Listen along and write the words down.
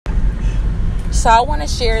So I want to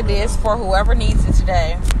share this for whoever needs it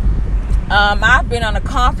today. I've been on a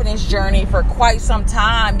confidence journey for quite some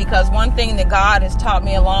time, because one thing that God has taught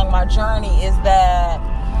me along my journey is that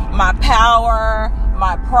my power,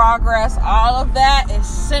 my progress, all of that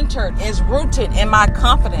is rooted in my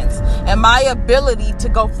confidence and my ability to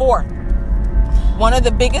go forth. One of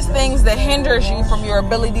the biggest things that hinders you from your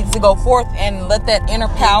ability to go forth and let that inner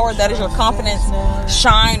power, that is your confidence,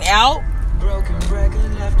 shine out,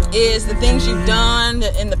 is the things you've done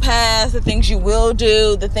in the past, the things you will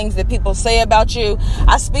do, the things that people say about you.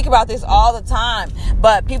 I speak about this all the time,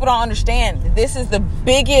 but people don't understand. This is the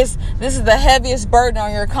heaviest burden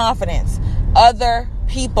on your confidence. Other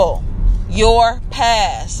people, your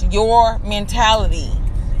past, your mentality.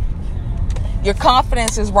 Your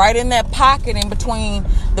confidence is right in that pocket in between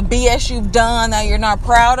the BS you've done that you're not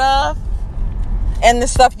proud of and the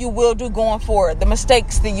stuff you will do going forward. The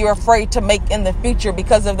mistakes that you're afraid to make in the future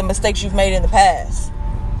because of the mistakes you've made in the past.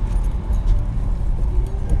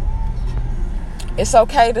 It's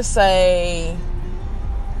okay to say,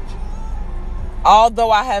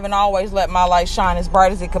 although I haven't always let my light shine as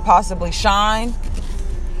bright as it could possibly shine,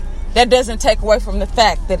 that doesn't take away from the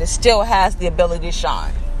fact that it still has the ability to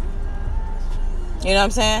shine. You know what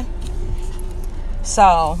I'm saying?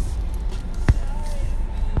 So,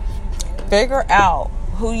 figure out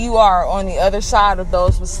who you are on the other side of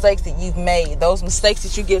those mistakes that you've made. Those mistakes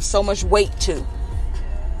that you give so much weight to.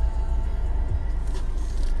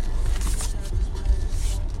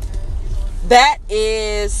 That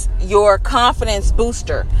is your confidence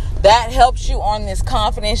booster. That helps you on this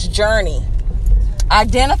confidence journey.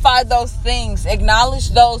 Identify those things.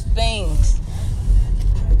 Acknowledge those things.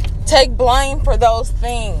 Take blame for those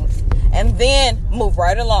things. And then move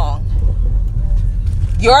right along.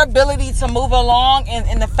 Your ability to move along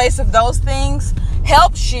in the face of those things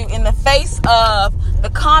helps you in the face of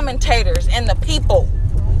the commentators and the people.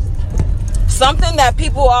 Something that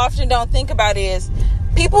people often don't think about is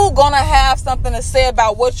people are going to have something to say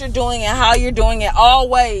about what you're doing and how you're doing it.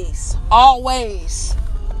 Always. Always.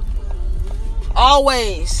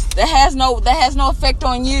 Always. That has no effect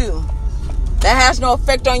on you. That has no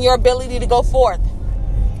effect on your ability to go forth.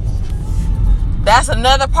 That's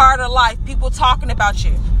another part of life. People talking about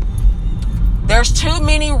you. There's too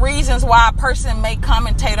many reasons why a person may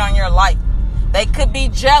commentate on your life. They could be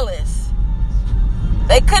jealous.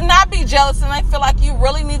 They could not be jealous and they feel like you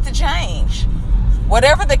really need to change.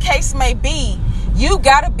 Whatever the case may be, you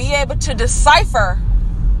got to be able to decipher,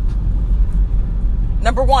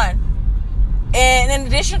 number one. And in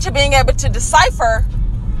addition to being able to decipher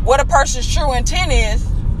what a person's true intent is,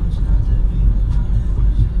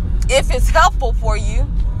 if it's helpful for you,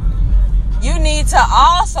 you need to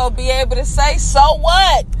also be able to say, so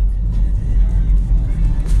what?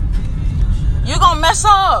 You're going to mess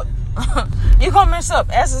up. You're going to mess up,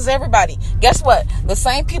 as is everybody. Guess what? The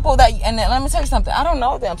same people that, and let me tell you something, I don't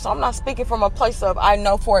know them, so I'm not speaking from a place of I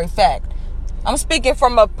know for a fact. I'm speaking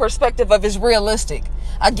from a perspective of it's realistic.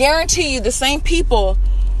 I guarantee you the same people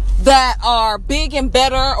that are big and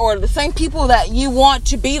better, or the same people that you want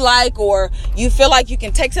to be like, or you feel like you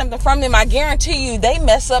can take something from them, I guarantee you they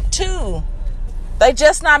mess up too. They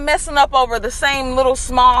just not messing up over the same little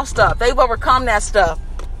small stuff. They've overcome that stuff.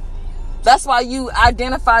 That's why you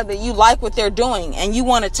identify that you like what they're doing and you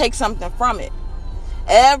want to take something from it.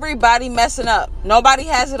 Everybody messing up. Nobody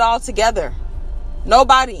has it all together.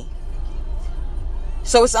 Nobody.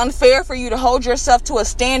 So it's unfair for you to hold yourself to a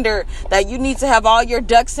standard that you need to have all your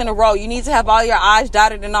ducks in a row. You need to have all your I's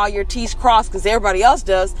dotted and all your T's crossed because everybody else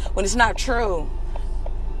does, when it's not true.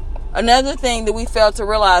 Another thing that we fail to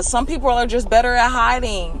realize, some people are just better at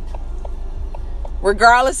hiding.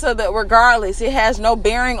 Regardless, it has no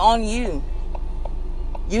bearing on you.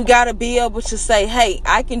 You got to be able to say, hey,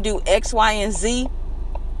 I can do X, Y, and Z.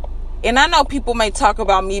 And I know people may talk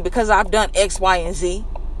about me because I've done X, Y, and Z.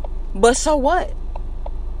 But so what?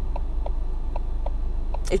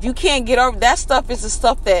 If you can't get over that stuff, is the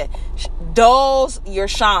stuff that dulls your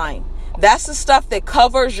shine. That's the stuff that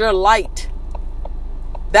covers your light.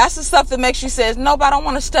 That's the stuff that makes you say, no, but I don't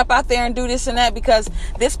want to step out there and do this and that because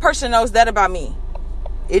this person knows that about me.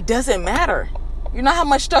 It doesn't matter. You know how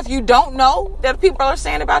much stuff you don't know that people are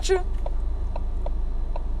saying about you?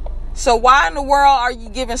 So why in the world are you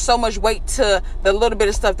giving so much weight to the little bit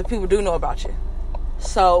of stuff that people do know about you?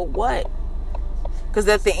 So what? Because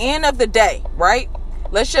at the end of the day, right?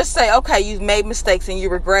 Let's just say, okay, you've made mistakes and you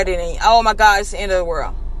regret it and oh my God, it's the end of the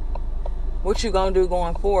world. What you gonna do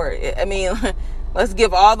going forward? I mean, let's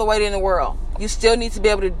give all the weight in the world. You still need to be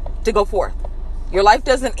able to go forth. Your life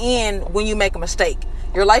doesn't end when you make a mistake.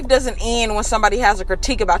 Your life doesn't end when somebody has a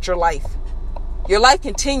critique about your life. Your life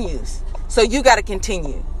continues. So you got to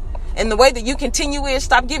continue. And the way that you continue is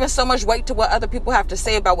stop giving so much weight to what other people have to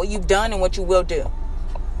say about what you've done and what you will do.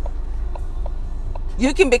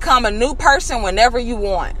 You can become a new person whenever you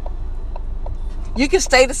want. You can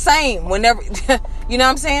stay the same whenever, you know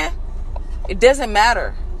what I'm saying? It doesn't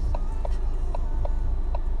matter.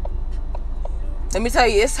 Let me tell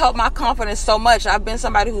you, it's helped my confidence so much. I've been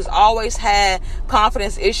somebody who's always had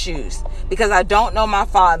confidence issues because I don't know my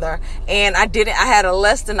father, and I had a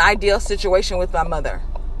less than ideal situation with my mother.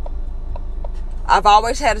 I've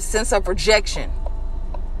always had a sense of rejection.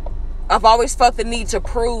 I've always felt the need to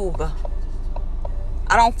prove.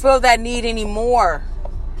 I don't feel that need anymore.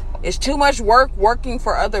 It's too much work working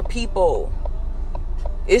for other people.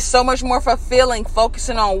 It's so much more fulfilling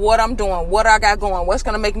focusing on what I'm doing, what I got going, what's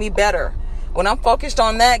going to make me better. When I'm focused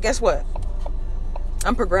on that, guess what?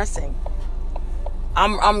 I'm progressing.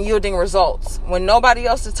 I'm yielding results. When nobody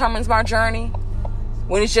else determines my journey,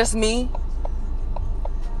 when it's just me,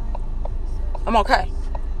 I'm okay.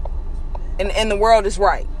 And the world is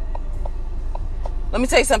right. Let me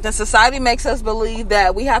tell you something. Society makes us believe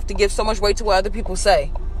that we have to give so much weight to what other people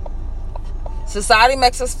say. Society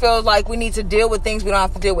makes us feel like we need to deal with things we don't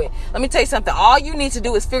have to deal with. Let me tell you something. All you need to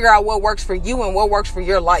do is figure out what works for you and what works for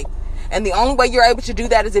your life. And the only way you're able to do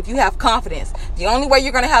that is if you have confidence. The only way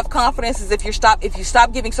you're going to have confidence is if you stop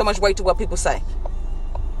giving so much weight to what people say.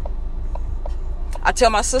 I tell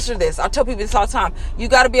my sister this. I tell people this all the time. You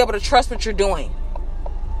got to be able to trust what you're doing.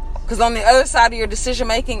 Because on the other side of your decision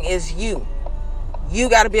making is you. You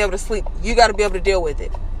got to be able to sleep. You got to be able to deal with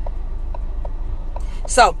it.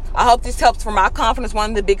 So I hope this helps for my confidence. One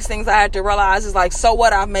of the biggest things I had to realize is like, so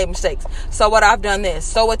what, I've made mistakes. So what, I've done this.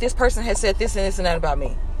 So what, this person has said this and this and that about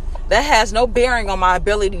me. That has no bearing on my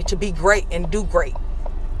ability to be great and do great.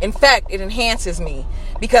 In fact, it enhances me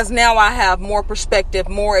because now I have more perspective,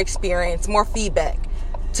 more experience, more feedback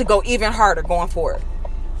to go even harder going forward.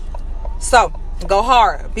 So go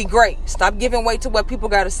hard, be great. Stop giving weight to what people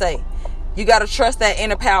got to say. You got to trust that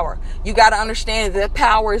inner power. You got to understand that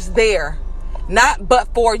power is there, not but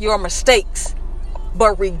for your mistakes,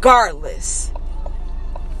 but regardless.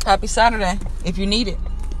 Happy Saturday if you need it.